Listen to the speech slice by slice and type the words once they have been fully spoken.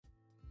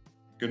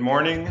Good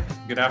morning,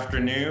 good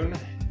afternoon,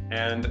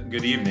 and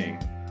good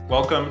evening.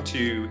 Welcome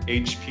to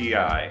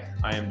HPI.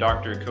 I am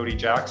Dr. Cody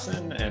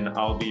Jackson, and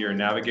I'll be your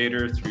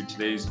navigator through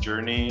today's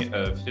journey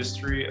of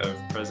History of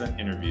Present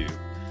Interview,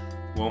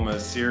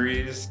 WOMA's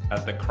series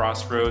at the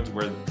crossroads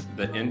where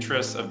the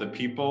interests of the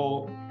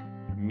people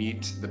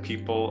meet the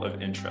people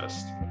of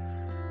interest.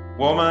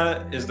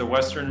 WOMA is the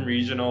Western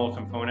regional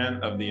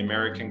component of the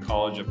American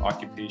College of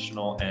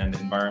Occupational and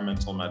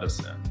Environmental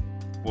Medicine.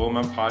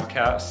 WOMA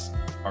podcasts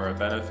are a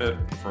benefit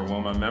for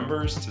WOMA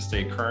members to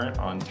stay current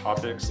on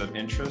topics of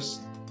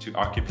interest to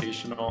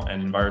occupational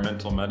and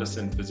environmental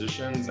medicine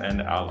physicians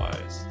and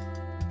allies.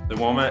 The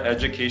WOMA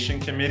Education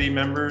Committee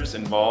members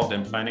involved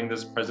in planning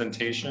this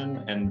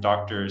presentation and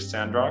Dr.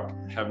 Sandrock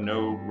have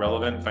no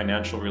relevant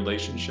financial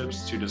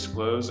relationships to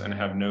disclose and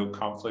have no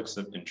conflicts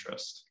of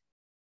interest.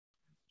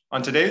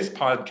 On today's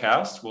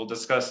podcast, we'll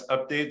discuss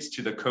updates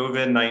to the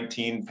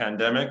COVID-19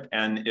 pandemic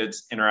and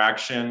its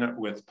interaction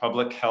with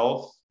public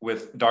health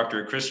with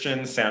Dr.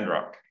 Christian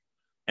Sandrock,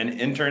 an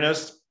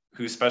internist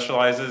who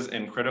specializes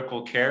in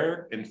critical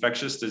care,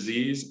 infectious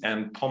disease,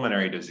 and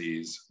pulmonary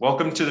disease.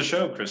 Welcome to the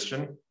show,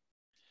 Christian.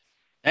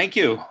 Thank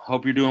you.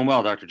 Hope you're doing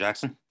well, Dr.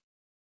 Jackson.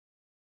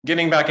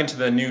 Getting back into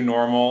the new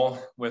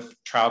normal with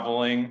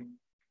traveling,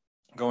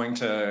 going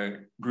to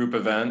group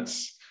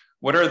events,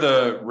 what are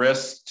the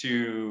risks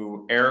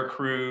to air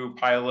crew,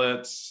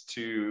 pilots,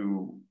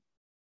 to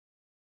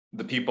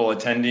the people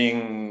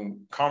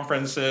attending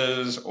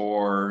conferences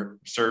or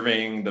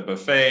serving the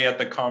buffet at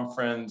the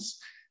conference?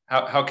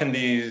 How can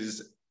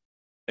these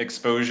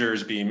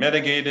exposures be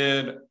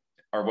mitigated?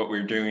 Are what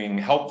we're doing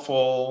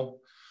helpful?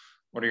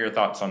 What are your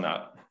thoughts on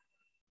that?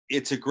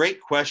 It's a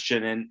great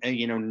question.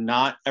 And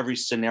not every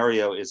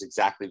scenario is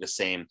exactly the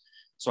same.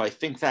 So I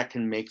think that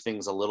can make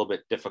things a little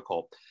bit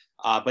difficult.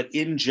 But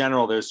in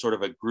general, there's sort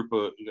of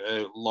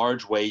a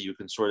large way you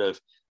can sort of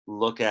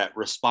look at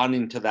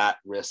responding to that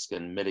risk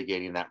and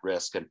mitigating that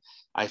risk. And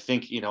I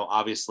think,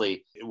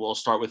 obviously we'll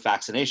start with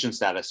vaccination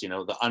status.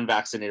 The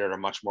unvaccinated are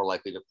much more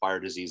likely to acquire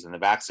disease than the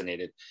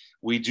vaccinated.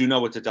 We do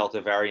know with the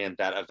Delta variant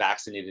that a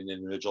vaccinated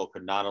individual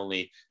could not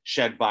only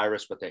shed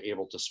virus, but they're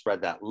able to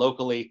spread that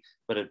locally.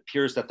 But it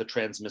appears that the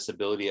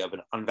transmissibility of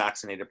an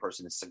unvaccinated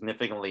person is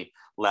significantly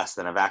less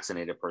than a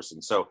vaccinated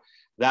person. So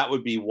that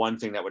would be one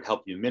thing that would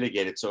help you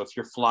mitigate it. So if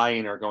you're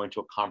flying or going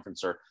to a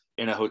conference or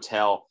in a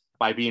hotel,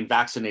 by being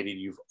vaccinated,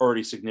 you've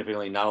already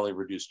significantly not only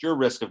reduced your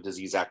risk of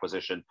disease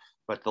acquisition,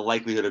 but the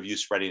likelihood of you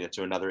spreading it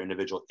to another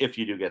individual if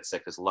you do get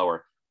sick is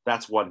lower.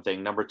 That's one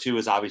thing. Number two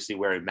is obviously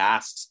wearing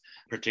masks,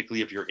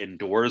 particularly if you're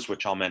indoors,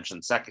 which I'll mention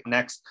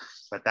next,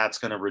 but that's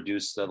going to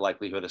reduce the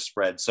likelihood of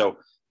spread. So,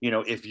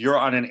 if you're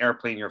on an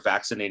airplane, you're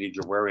vaccinated,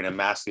 you're wearing a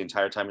mask the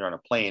entire time you're on a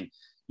plane,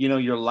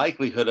 your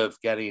likelihood of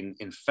getting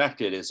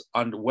infected is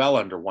well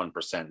under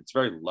 1%. It's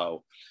very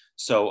low.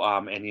 So,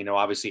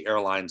 obviously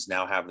airlines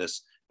now have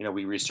this,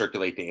 we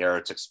recirculate the air,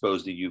 it's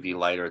exposed to UV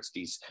light, or it's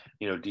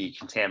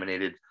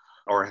decontaminated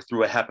or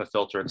through a HEPA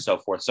filter and so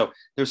forth. So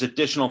there's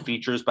additional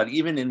features, but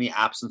even in the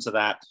absence of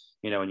that,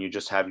 and you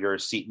just have your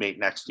seatmate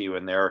next to you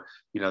and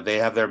they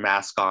have their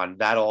mask on,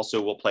 that also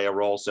will play a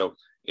role. So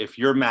if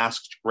you're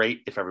masked,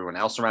 great. If everyone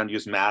else around you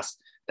is masked,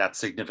 that's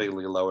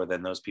significantly lower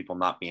than those people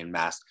not being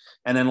masked.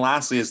 And then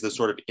lastly is the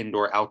sort of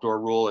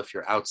indoor-outdoor rule. If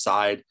you're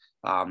outside,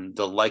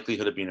 the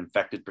likelihood of being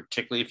infected,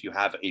 particularly if you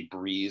have a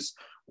breeze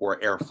or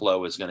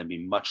airflow, is going to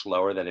be much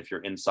lower than if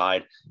you're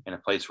inside in a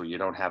place where you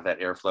don't have that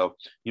airflow.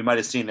 You might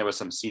have seen there was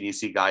some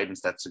CDC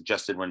guidance that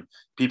suggested when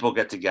people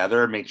get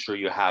together, make sure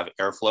you have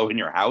airflow in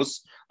your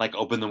house, like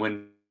open the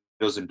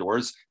windows and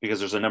doors, because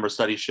there's a number of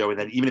studies showing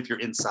that even if you're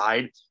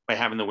inside, by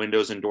having the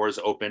windows and doors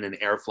open and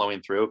air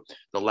flowing through,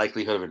 the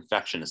likelihood of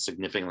infection is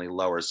significantly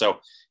lower. So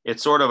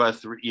it's sort of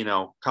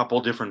a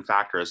couple different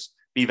factors: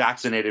 be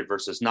vaccinated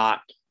versus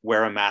not,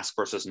 wear a mask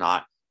versus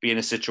not, be in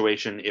a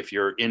situation if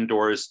you're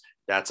indoors,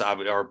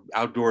 or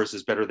outdoors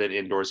is better than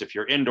indoors. If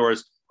you're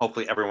indoors,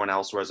 hopefully everyone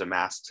else wears a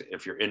mask.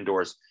 If you're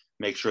indoors,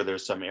 make sure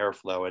there's some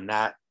airflow, and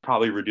that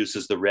probably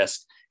reduces the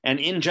risk. And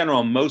in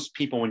general, most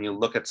people, when you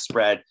look at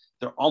spread,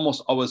 they're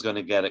almost always going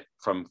to get it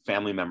from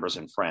family members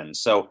and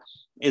friends. So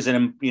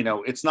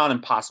it's not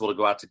impossible to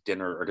go out to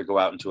dinner or to go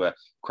out into a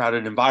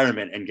crowded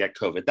environment and get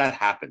COVID. That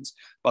happens,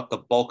 but the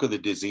bulk of the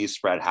disease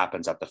spread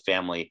happens at the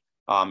family.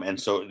 And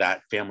so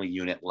that family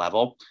unit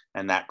level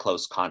and that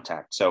close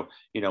contact. So,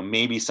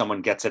 maybe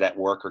someone gets it at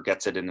work or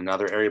gets it in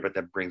another area, but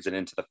then brings it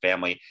into the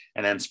family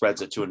and then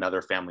spreads it to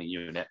another family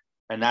unit.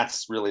 And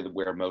that's really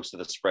where most of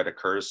the spread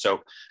occurs. So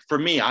for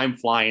me, I'm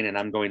flying and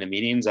I'm going to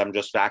meetings. I'm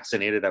just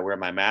vaccinated. I wear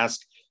my mask.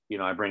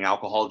 I bring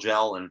alcohol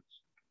gel and,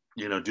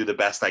 do the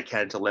best I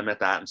can to limit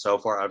that. And so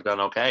far I've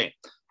done okay,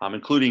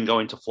 including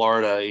going to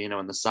Florida,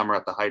 in the summer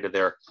at the height of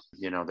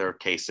their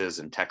cases,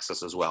 in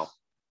Texas as well.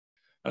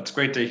 That's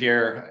great to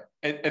hear.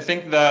 I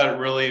think that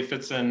really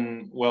fits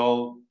in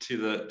well to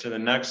the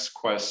next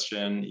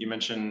question. You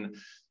mentioned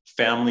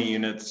family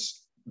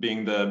units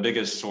being the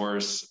biggest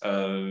source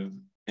of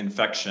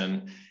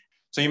infection.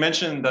 So you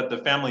mentioned that the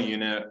family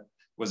unit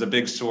was a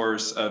big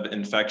source of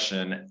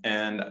infection.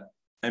 And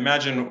I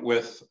imagine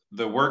with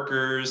the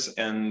workers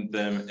and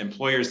the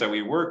employers that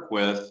we work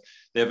with,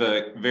 they have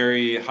a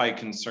very high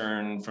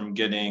concern from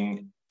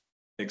getting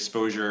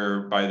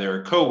exposure by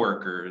their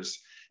coworkers.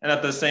 And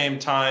at the same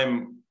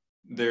time,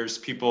 there's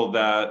people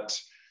that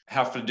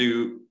have to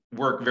do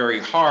work very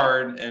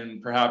hard,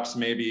 and perhaps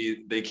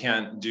maybe they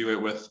can't do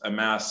it with a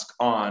mask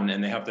on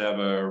and they have to have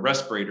a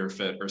respirator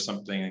fit or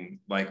something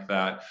like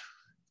that.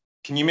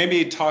 Can you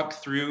maybe talk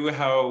through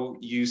how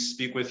you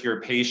speak with your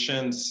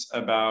patients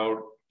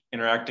about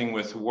interacting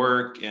with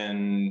work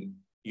and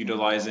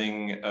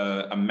utilizing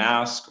a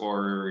mask,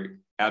 or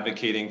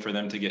advocating for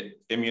them to get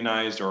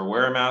immunized or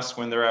wear a mask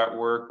when they're at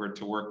work, or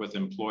to work with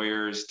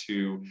employers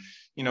to,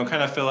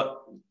 kind of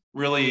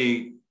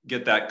really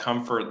get that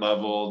comfort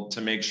level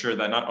to make sure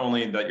that not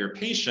only that your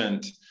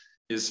patient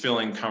is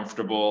feeling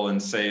comfortable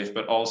and safe,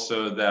 but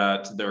also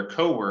that their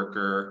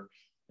coworker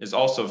is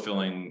also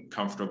feeling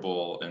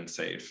comfortable and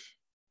safe?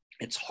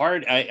 It's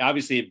hard.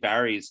 Obviously, it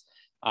varies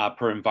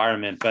per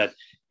environment, but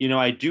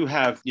I do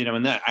have,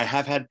 and that I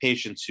have had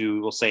patients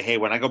who will say, "Hey,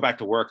 when I go back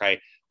to work, I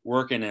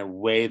work in a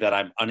way that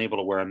I'm unable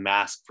to wear a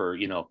mask for,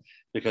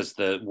 because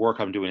the work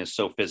I'm doing is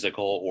so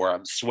physical, or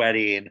I'm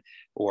sweating,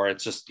 or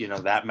it's just,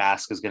 that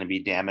mask is going to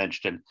be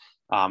damaged, and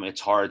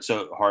it's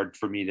hard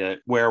for me to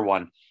wear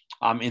one."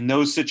 In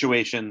those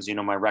situations,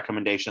 my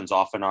recommendations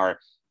often are,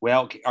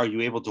 well, are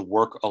you able to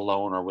work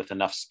alone or with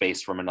enough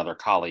space from another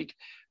colleague?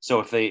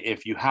 So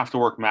if you have to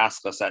work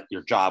maskless at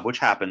your job, which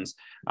happens,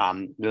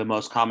 the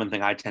most common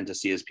thing I tend to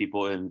see is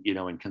people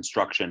in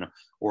construction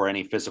or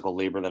any physical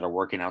labor that are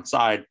working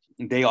outside.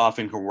 They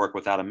often can work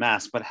without a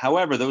mask. But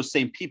however, those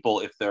same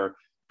people, if they're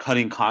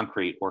cutting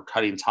concrete or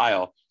cutting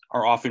tile,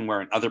 are often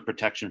wearing other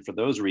protection for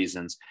those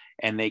reasons,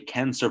 and they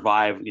can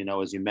survive,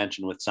 as you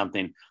mentioned, with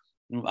something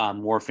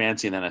more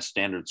fancy than a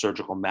standard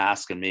surgical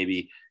mask, and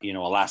maybe,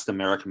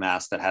 elastomeric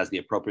mask that has the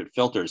appropriate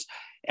filters.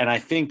 And I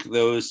think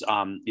those,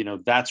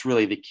 that's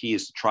really the key,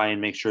 is to try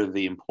and make sure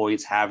the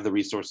employees have the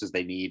resources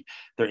they need.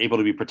 They're able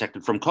to be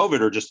protected from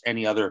COVID or just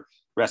any other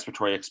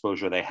respiratory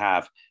exposure they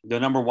have. The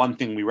number one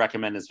thing we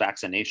recommend is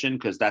vaccination,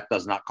 because that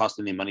does not cost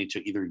any money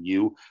to either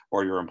you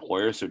or your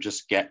employer. So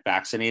just get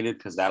vaccinated,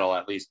 because that'll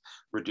at least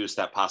reduce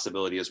that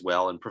possibility as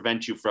well, and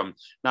prevent you from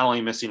not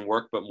only missing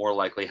work, but more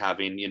likely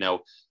having,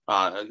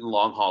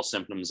 long haul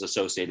symptoms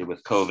associated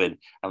with COVID.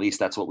 At least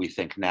that's what we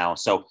think now.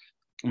 So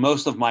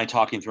most of my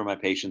talking through my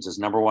patients is,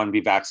 number one,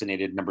 be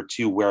vaccinated. Number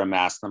two, wear a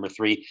mask. Number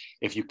three,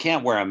 if you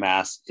can't wear a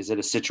mask, is it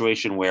a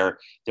situation where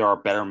there are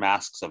better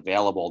masks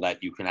available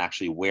that you can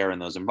actually wear in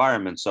those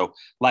environments? So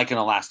like an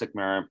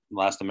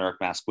elastomeric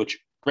mask, which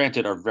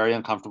granted are very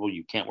uncomfortable.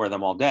 You can't wear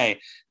them all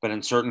day, but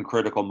in certain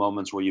critical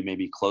moments where you may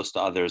be close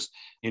to others,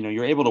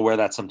 you're able to wear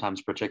that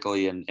sometimes,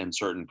 particularly in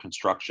certain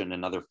construction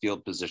and other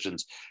field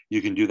positions.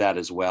 You can do that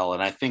as well.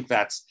 And I think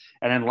and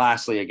then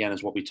lastly, again,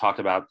 is what we talked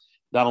about,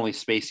 not only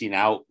spacing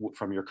out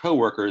from your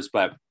coworkers,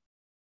 but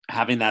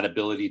having that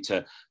ability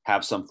to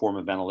have some form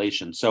of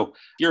ventilation. So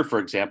here, for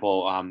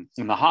example,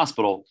 in the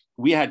hospital,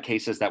 we had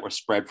cases that were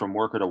spread from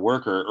worker to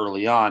worker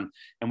early on.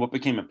 And what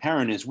became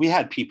apparent is we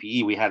had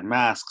PPE, we had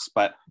masks,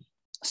 but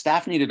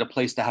staff needed a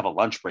place to have a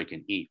lunch break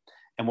and eat.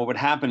 And what would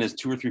happen is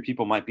 2 or 3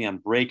 people might be on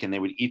break and they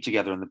would eat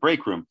together in the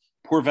break room.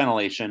 Poor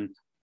ventilation,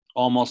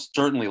 almost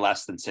certainly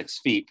less than 6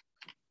 feet.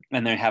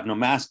 And they have no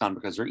mask on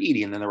because they're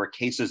eating. And then there were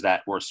cases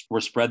that were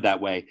spread that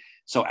way.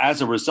 So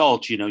as a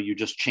result, you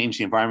just change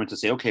the environment to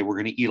say, okay, we're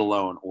going to eat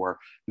alone, or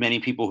many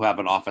people who have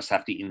an office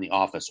have to eat in the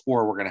office,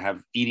 or we're going to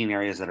have eating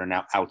areas that are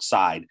now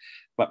outside,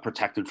 but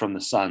protected from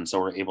the sun. So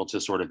we're able to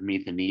sort of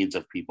meet the needs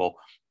of people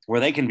where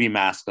they can be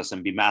maskless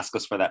and be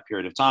maskless for that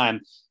period of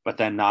time, but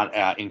then not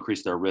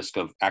increase their risk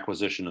of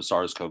acquisition of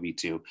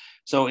SARS-CoV-2.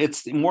 So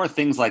it's more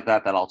things like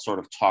that I'll sort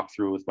of talk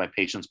through with my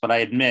patients. But I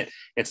admit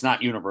it's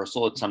not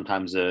universal. It's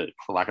sometimes,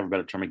 for lack of a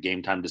better term, a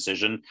game time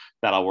decision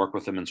that I'll work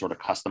with them and sort of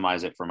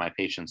customize it for my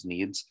patients'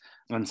 needs.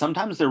 And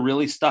sometimes they're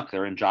really stuck.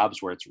 They're in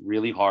jobs where it's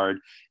really hard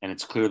and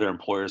it's clear their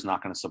employer is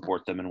not going to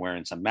support them in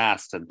wearing some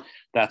masks. And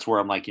that's where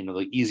I'm like,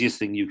 the easiest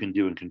thing you can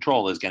do and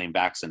control is getting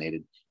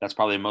vaccinated. That's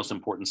probably the most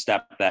important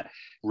step that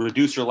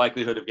reduce your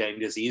likelihood of getting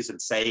disease.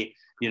 And say,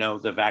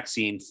 the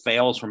vaccine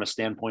fails from a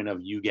standpoint of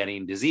you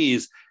getting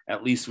disease,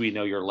 at least we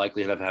know your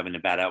likelihood of having a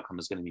bad outcome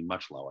is going to be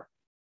much lower.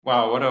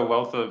 Wow, what a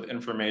wealth of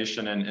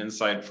information and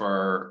insight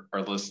for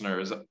our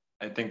listeners.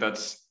 I think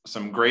that's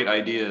some great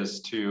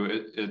ideas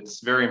too.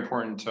 It's very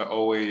important to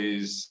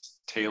always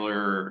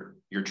tailor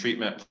your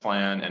treatment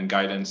plan and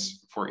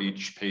guidance for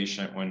each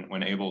patient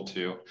when able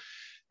to,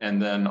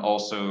 and then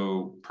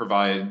also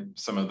provide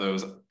some of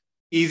those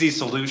easy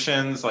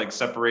solutions like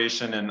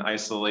separation and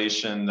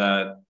isolation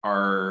that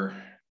are,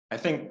 I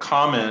think,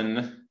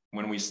 common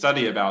when we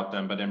study about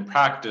them, but in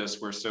practice,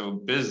 we're so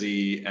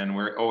busy and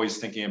we're always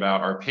thinking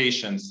about our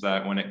patients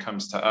that when it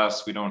comes to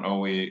us, we don't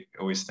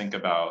always think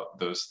about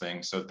those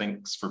things. So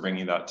thanks for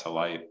bringing that to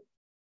light.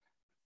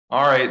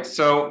 All right,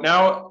 so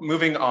now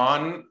moving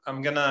on,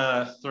 I'm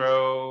gonna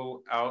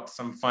throw out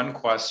some fun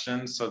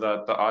questions so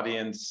that the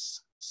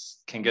audience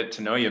can get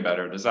to know you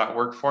better. Does that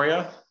work for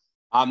you?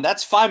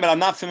 That's fine, but I'm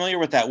not familiar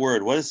with that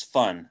word. What is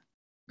fun?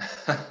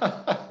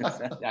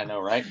 I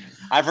know, right?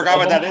 I forgot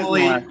what that is in the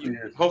last 2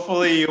 years.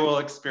 Hopefully you will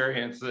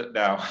experience it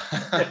now.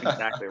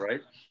 Exactly,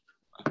 right?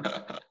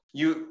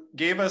 You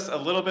gave us a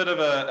little bit of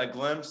a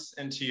glimpse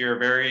into your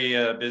very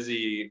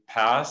busy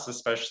past,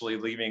 especially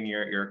leaving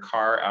your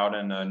car out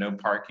in a no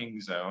parking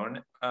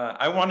zone.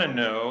 I want to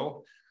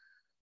know,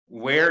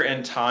 where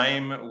in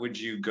time would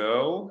you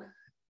go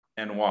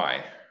and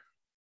why?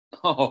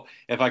 Oh,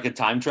 if I could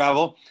time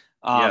travel?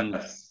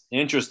 Yes.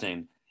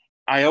 Interesting.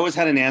 I always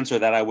had an answer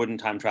that I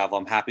wouldn't time travel.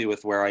 I'm happy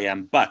with where I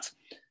am, but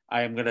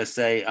I am going to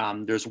say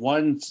there's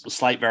one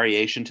slight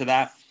variation to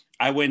that.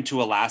 I went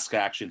to Alaska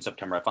actually in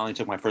September. I finally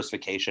took my first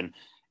vacation.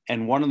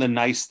 And one of the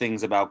nice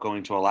things about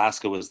going to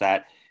Alaska was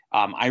that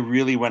I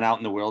really went out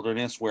in the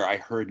wilderness where I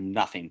heard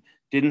nothing,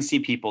 didn't see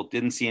people,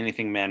 didn't see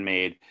anything man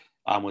made,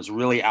 was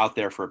really out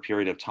there for a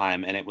period of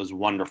time. And it was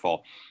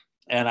wonderful.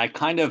 And I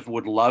kind of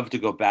would love to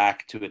go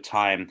back to a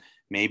time,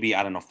 maybe,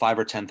 I don't know, 5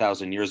 or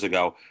 10,000 years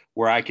ago,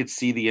 where I could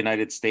see the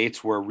United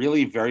States where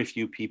really very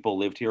few people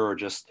lived here, or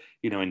just,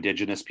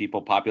 indigenous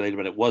people populated,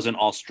 but it wasn't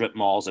all strip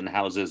malls and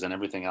houses and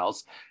everything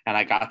else. And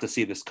I got to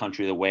see this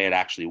country the way it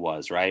actually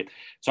was, right?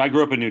 So I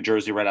grew up in New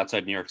Jersey, right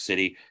outside New York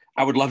City.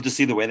 I would love to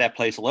see the way that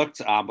place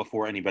looked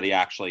before anybody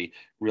actually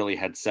really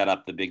had set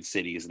up the big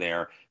cities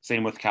there.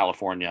 Same with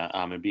California.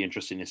 It'd be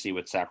interesting to see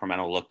what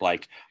Sacramento looked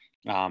like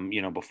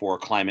before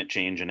climate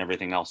change and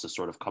everything else has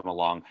sort of come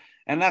along.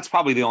 And that's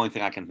probably the only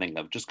thing I can think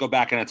of. Just go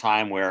back in a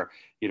time where,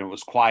 it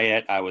was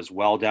quiet. I was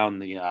well down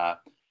the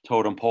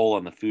totem pole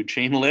on the food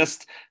chain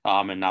list,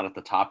 and not at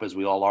the top as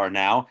we all are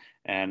now.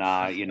 And,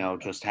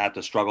 just had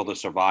to struggle to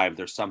survive.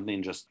 There's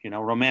something just,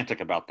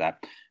 romantic about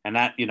that. And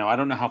that, I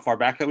don't know how far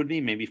back that would be,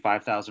 maybe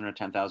 5,000 or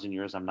 10,000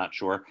 years. I'm not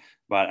sure.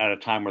 But at a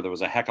time where there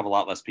was a heck of a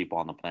lot less people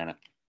on the planet.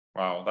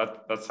 Wow,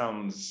 that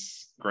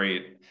sounds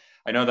great.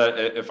 I know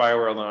that if I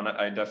were alone,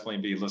 I'd definitely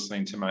be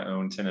listening to my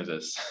own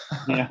tinnitus.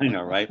 Yeah, I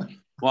know, right?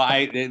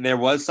 Well, there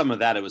was some of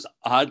that. It was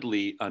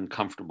oddly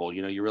uncomfortable.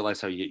 You realize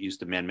how you get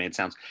used to man-made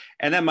sounds.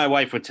 And then my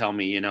wife would tell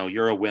me,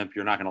 you're a wimp.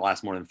 You're not going to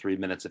last more than 3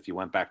 minutes if you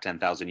went back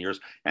 10,000 years.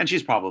 And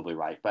she's probably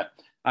right, but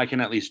I can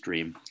at least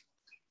dream.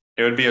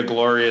 It would be a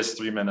glorious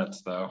 3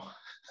 minutes, though.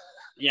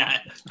 Yeah,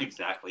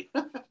 exactly.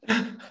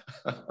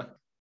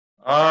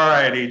 All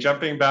righty,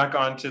 jumping back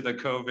onto the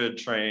COVID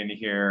train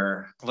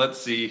here. Let's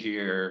see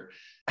here.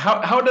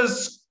 How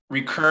does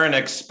recurrent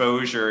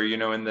exposure,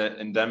 in the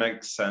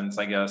endemic sense,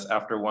 I guess,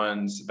 after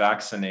one's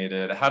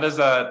vaccinated, how does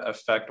that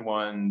affect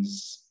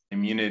one's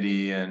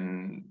immunity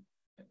and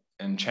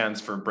chance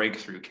for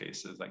breakthrough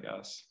cases, I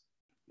guess?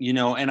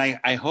 And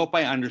I hope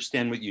I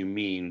understand what you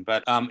mean,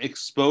 but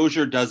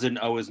exposure doesn't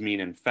always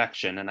mean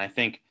infection. And I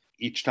think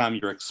each time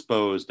you're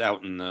exposed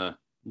out in the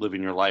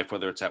living your life,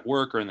 whether it's at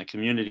work or in the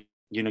community,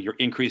 you're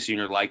increasing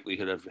your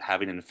likelihood of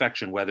having an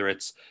infection, whether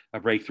it's a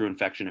breakthrough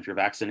infection if you're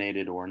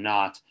vaccinated or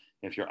not,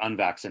 if you're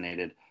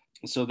unvaccinated.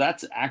 So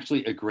that's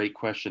actually a great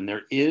question.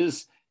 There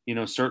is,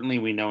 certainly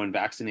we know in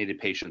vaccinated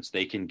patients,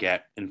 they can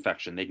get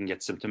infection, they can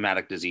get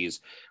symptomatic disease.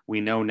 We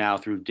know now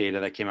through data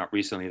that came out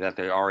recently that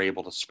they are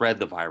able to spread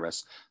the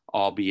virus,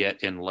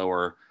 albeit in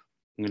lower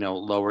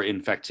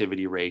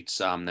infectivity rates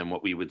than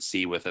what we would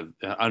see with an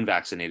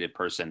unvaccinated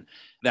person.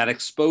 That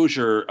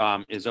exposure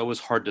is always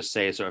hard to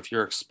say. So if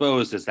you're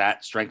exposed, is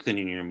that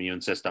strengthening your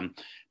immune system?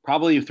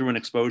 Probably through an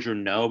exposure,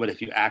 no. But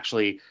if you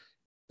actually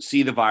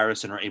see the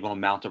virus and are able to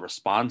mount a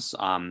response,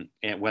 and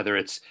whether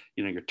it's,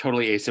 you're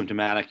totally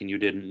asymptomatic and you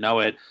didn't know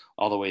it,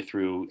 all the way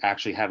through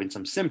actually having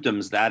some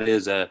symptoms, that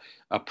is a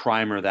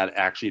primer that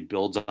actually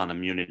builds on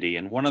immunity.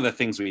 And one of the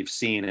things we've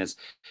seen is,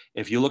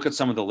 if you look at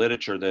some of the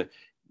literature,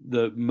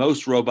 the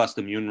most robust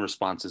immune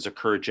responses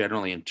occur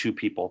generally in two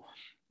people: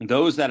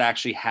 those that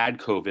actually had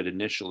COVID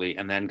initially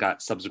and then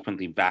got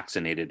subsequently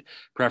vaccinated,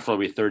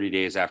 preferably 30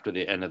 days after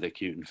the end of the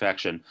acute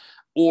infection,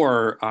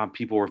 or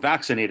people were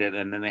vaccinated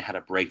and then they had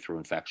a breakthrough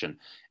infection.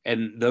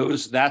 And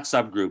that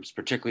subgroups,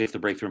 particularly if the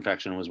breakthrough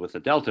infection was with the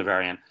Delta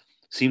variant,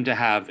 seem to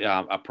have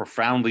a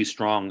profoundly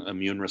strong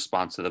immune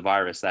response to the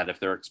virus, that if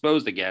they're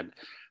exposed again,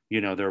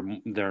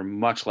 they're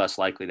much less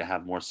likely to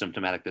have more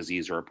symptomatic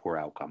disease or a poor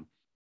outcome.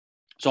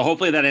 So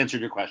hopefully that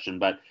answered your question,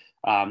 but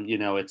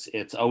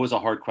it's always a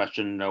hard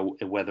question to know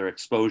whether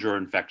exposure or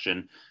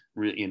infection,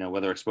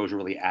 whether exposure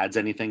really adds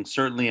anything.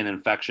 Certainly an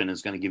infection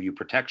is going to give you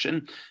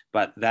protection,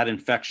 but that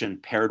infection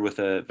paired with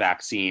a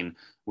vaccine,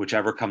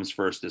 whichever comes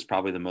first, is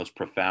probably the most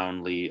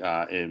profoundly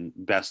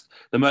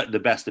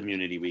the best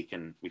immunity we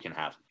can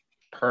have.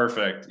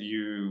 Perfect.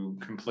 You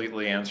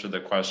completely answered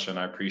the question.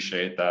 I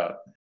appreciate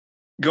that.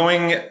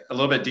 Going a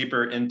little bit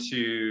deeper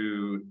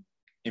into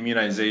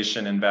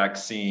immunization and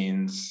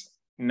vaccines,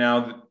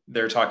 now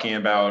they're talking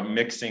about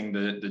mixing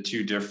the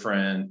two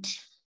different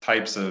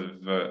types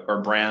of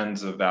or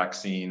brands of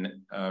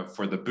vaccine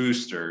for the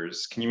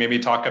boosters. Can you maybe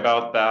talk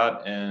about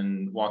that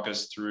and walk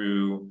us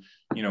through,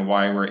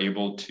 why we're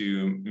able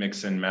to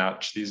mix and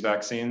match these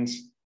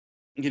vaccines?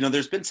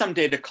 There's been some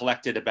data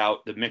collected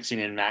about the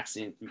mixing and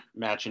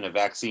matching of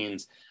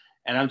vaccines,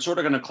 and I'm sort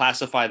of going to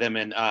classify them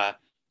in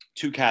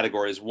two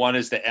categories. One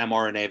is the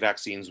mRNA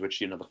vaccines, which,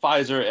 the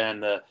Pfizer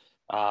and the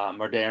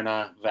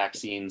Moderna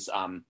vaccines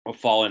will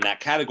fall in that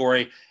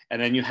category.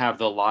 And then you have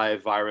the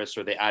live virus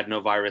or the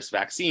adenovirus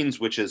vaccines,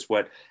 which is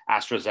what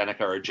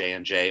AstraZeneca or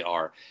J&J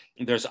are.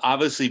 There's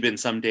obviously been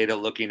some data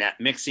looking at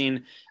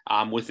mixing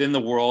within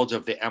the world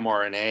of the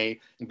mRNA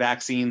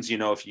vaccines. You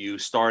know, if you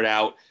start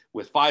out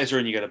with Pfizer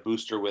and you get a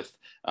booster with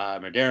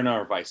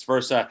Moderna or vice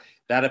versa,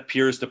 that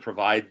appears to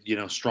provide, you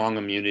know, strong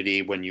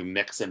immunity when you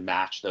mix and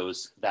match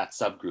that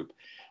subgroup.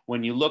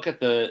 When you look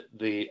at the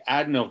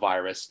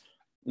adenovirus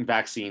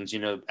vaccines, you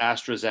know,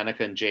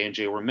 AstraZeneca and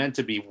J&J were meant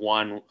to be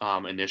one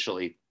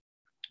initially.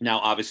 Now,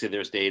 obviously,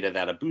 there's data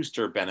that a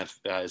booster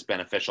is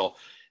beneficial,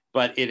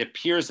 but it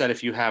appears that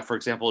if you have, for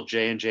example,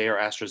 J&J or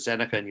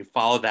AstraZeneca, and you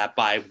follow that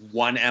by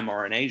one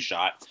mRNA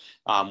shot,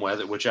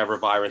 whichever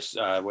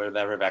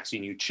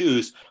vaccine you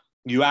choose,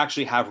 you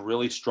actually have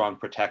really strong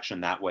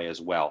protection that way as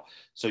well.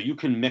 So you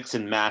can mix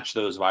and match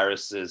those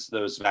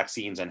those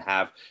vaccines, and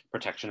have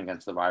protection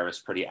against the virus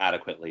pretty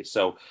adequately.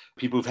 So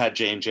people who've had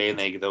J&J and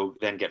they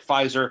then get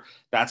Pfizer,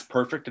 that's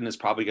perfect and is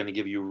probably going to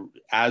give you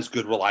as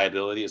good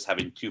reliability as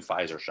having 2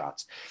 Pfizer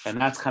shots. And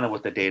that's kind of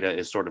what the data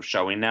is sort of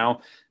showing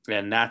now.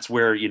 And that's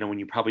where, you know, when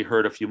you probably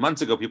heard a few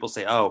months ago, people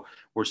say, oh,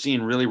 we're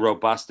seeing really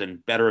robust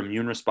and better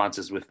immune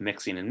responses with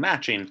mixing and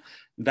matching.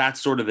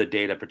 That's sort of the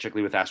data,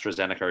 particularly with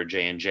AstraZeneca or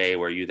J&J,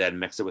 where you then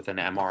mix it with an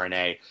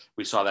mRNA.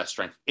 We saw that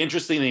strength.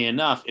 Interestingly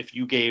enough, if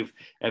you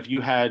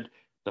had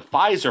the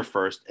Pfizer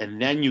first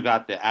and then you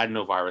got the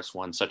adenovirus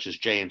one, such as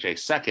J&J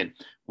second,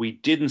 we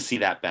didn't see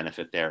that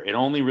benefit there. It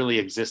only really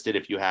existed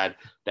if you had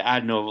the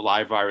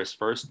adenovirus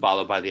first,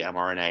 followed by the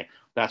mRNA.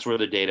 That's where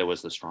the data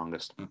was the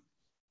strongest.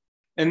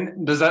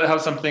 And does that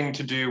have something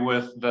to do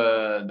with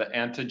the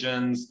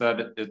antigens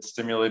that it's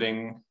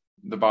stimulating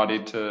the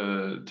body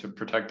to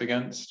protect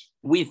against?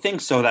 We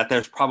think so, that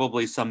there's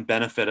probably some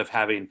benefit of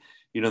having,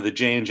 you know, the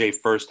J&J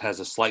first has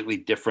a slightly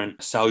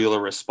different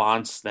cellular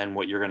response than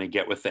what you're going to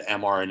get with the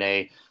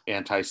mRNA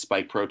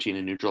anti-spike protein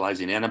and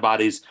neutralizing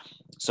antibodies.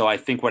 So I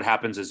think what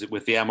happens is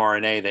with the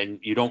mRNA, then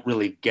you don't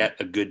really get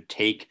a good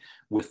take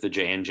with the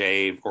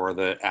J&J or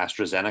the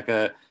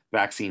AstraZeneca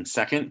vaccine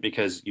second,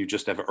 because you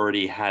just have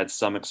already had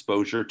some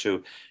exposure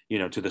to, you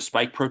know, to the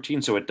spike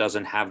protein. So it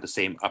doesn't have the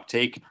same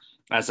uptake,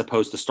 as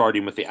opposed to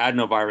starting with the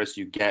adenovirus.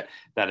 You get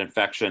that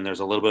infection, there's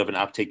a little bit of an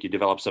uptake, you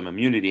develop some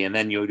immunity, and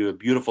then you do a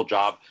beautiful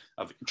job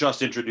of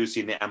just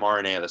introducing the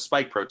mRNA of the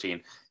spike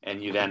protein,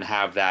 and you then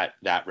have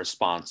that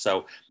response.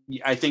 So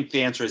I think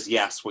the answer is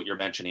yes, what you're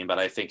mentioning, but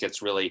I think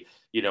it's really,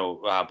 you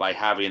know, by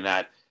having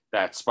that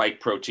spike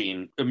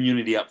protein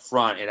immunity up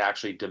front, it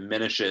actually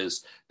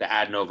diminishes the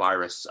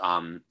adenovirus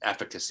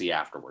efficacy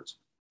afterwards.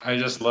 I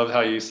just love how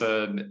you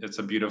said it's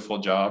a beautiful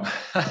job.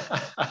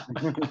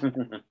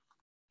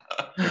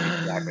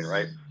 Exactly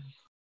right.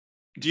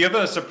 Do you have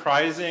a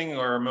surprising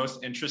or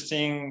most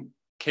interesting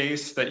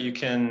case that you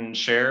can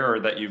share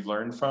or that you've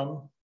learned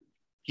from?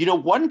 You know,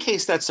 one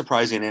case that's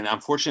surprising, and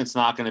unfortunately it's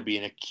not going to be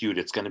an acute,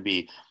 it's going to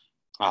be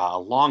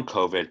long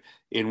COVID.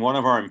 In one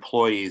of our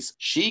employees,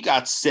 she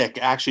got sick,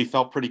 actually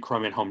felt pretty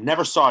crummy at home,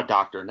 never saw a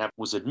doctor, never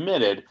was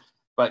admitted,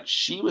 but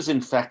she was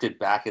infected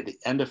back at the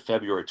end of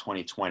February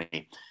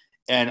 2020.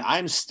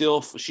 And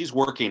she's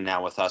working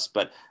now with us,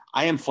 but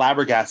I am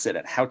flabbergasted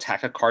at how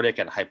tachycardic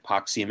and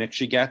hypoxemic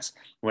she gets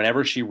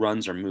whenever she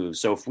runs or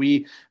moves. So if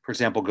we, for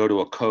example, go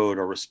to a code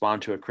or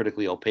respond to a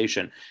critically ill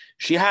patient,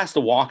 she has to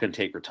walk and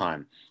take her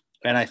time.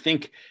 And I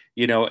think,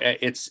 you know,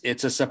 it's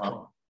a surprise.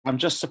 Wow. I'm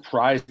just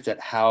surprised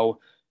at how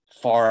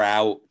far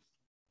out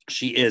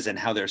she is and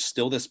how there's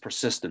still this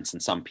persistence in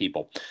some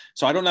people.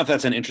 So I don't know if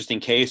that's an interesting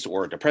case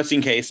or a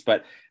depressing case,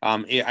 but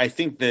I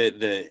think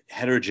the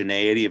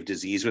heterogeneity of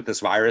disease with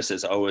this virus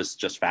is always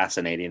just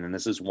fascinating. And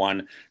this is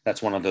one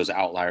of those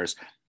outliers.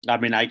 I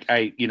mean,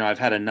 I've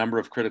had a number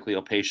of critically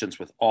ill patients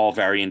with all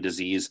varying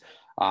disease.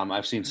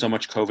 I've seen so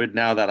much COVID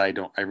now that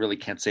I really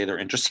can't say they're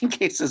interesting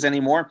cases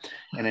anymore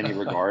in any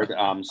regard.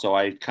 So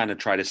I kind of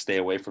try to stay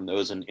away from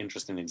those and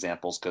interesting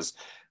examples because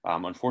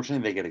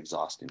unfortunately they get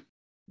exhausting.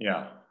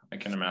 Yeah, I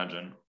can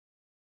imagine.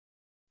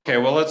 Okay,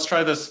 well, let's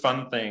try this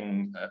fun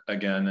thing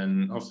again,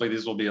 and hopefully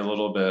these will be a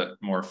little bit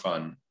more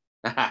fun.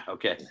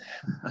 Okay.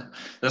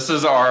 This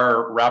is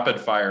our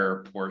rapid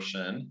fire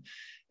portion,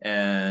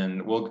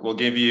 and we'll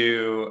give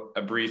you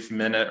a brief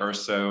minute or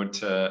so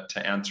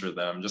to answer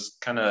them. Just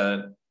kind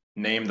of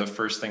name the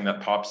first thing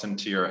that pops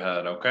into your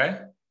head, okay?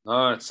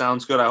 Oh, it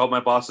sounds good. I hope my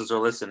bosses are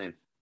listening.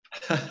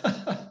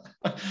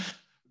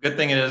 Good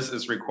thing it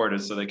is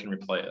recorded so they can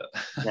replay it.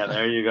 Yeah,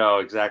 there you go.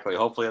 Exactly.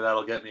 Hopefully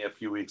that'll get me a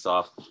few weeks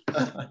off.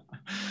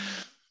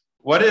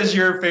 What is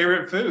your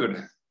favorite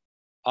food?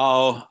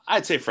 Oh,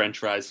 I'd say French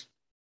fries.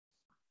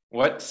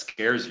 What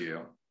scares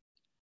you?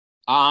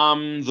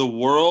 The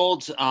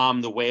world,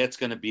 the way it's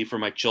going to be for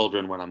my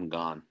children when I'm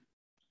gone.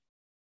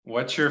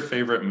 What's your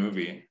favorite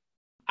movie?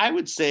 I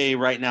would say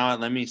right now,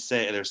 let me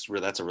say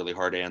that's a really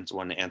hard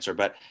one to answer,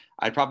 but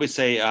I'd probably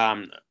say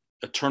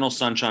Eternal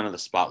Sunshine of the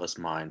Spotless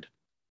Mind.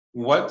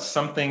 What's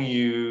something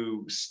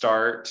you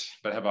start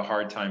but have a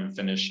hard time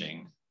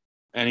finishing?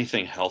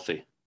 Anything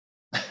healthy.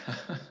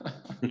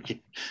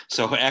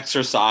 So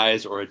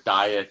exercise or a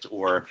diet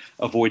or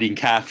avoiding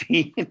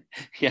caffeine,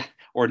 yeah,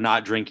 or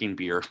not drinking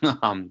beer.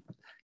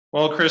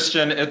 Well,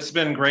 Christian, it's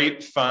been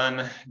great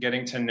fun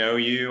getting to know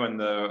you and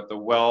the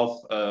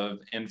wealth of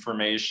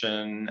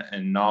information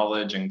and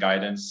knowledge and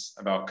guidance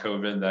about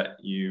COVID that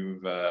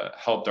you've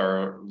helped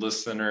our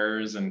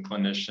listeners and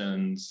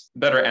clinicians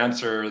better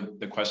answer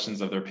the questions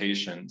of their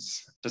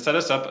patients. To set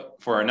us up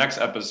for our next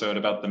episode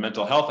about the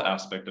mental health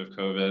aspect of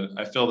COVID,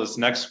 I feel this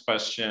next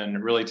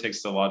question really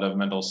takes a lot of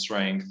mental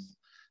strength,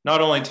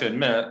 not only to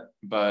admit,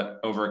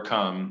 but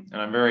overcome.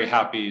 And I'm very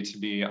happy to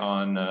be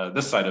on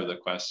this side of the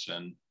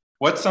question.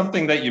 What's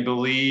something that you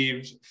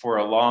believed for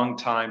a long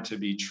time to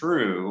be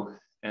true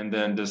and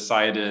then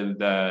decided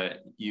that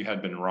you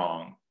had been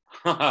wrong?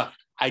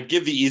 I'd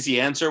give the easy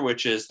answer,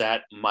 which is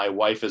that my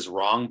wife is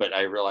wrong, but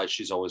I realize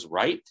she's always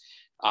right.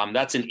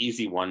 That's an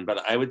easy one.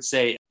 But I would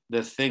say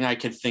the thing I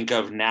could think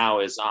of now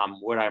is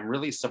what I'm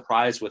really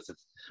surprised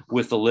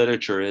with the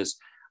literature is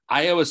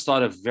I always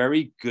thought a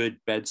very good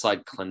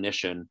bedside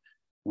clinician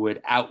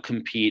would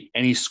outcompete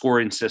any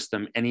scoring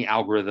system, any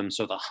algorithm.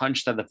 So the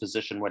hunch that the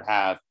physician would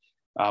have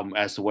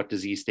as to what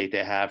disease state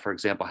they have, for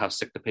example, how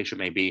sick the patient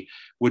may be,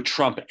 would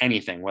trump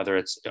anything, whether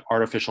it's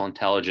artificial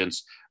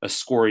intelligence, a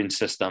scoring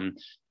system,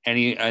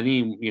 any,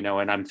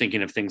 and I'm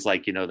thinking of things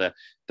like, the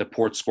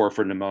Port score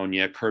for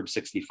pneumonia, CURB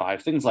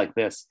 65, things like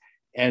this.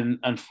 And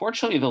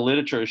unfortunately, the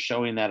literature is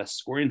showing that a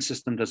scoring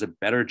system does a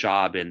better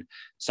job in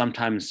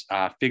sometimes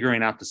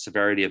figuring out the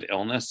severity of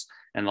illness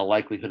and the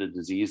likelihood of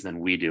disease than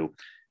we do.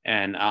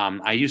 And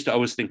I used to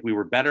always think we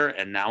were better,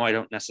 and now I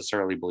don't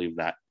necessarily believe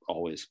that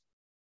always.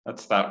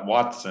 That's that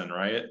Watson,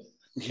 right?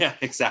 Yeah,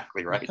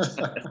 exactly right.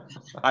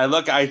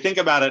 I think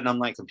about it and I'm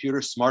like,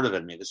 computer's smarter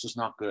than me. This is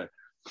not good.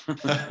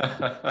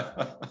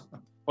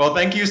 Well,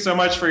 thank you so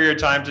much for your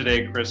time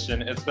today,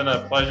 Christian. It's been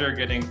a pleasure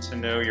getting to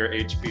know your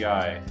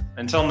HPI.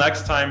 Until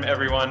next time,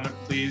 everyone,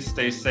 please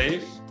stay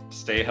safe,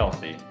 stay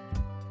healthy.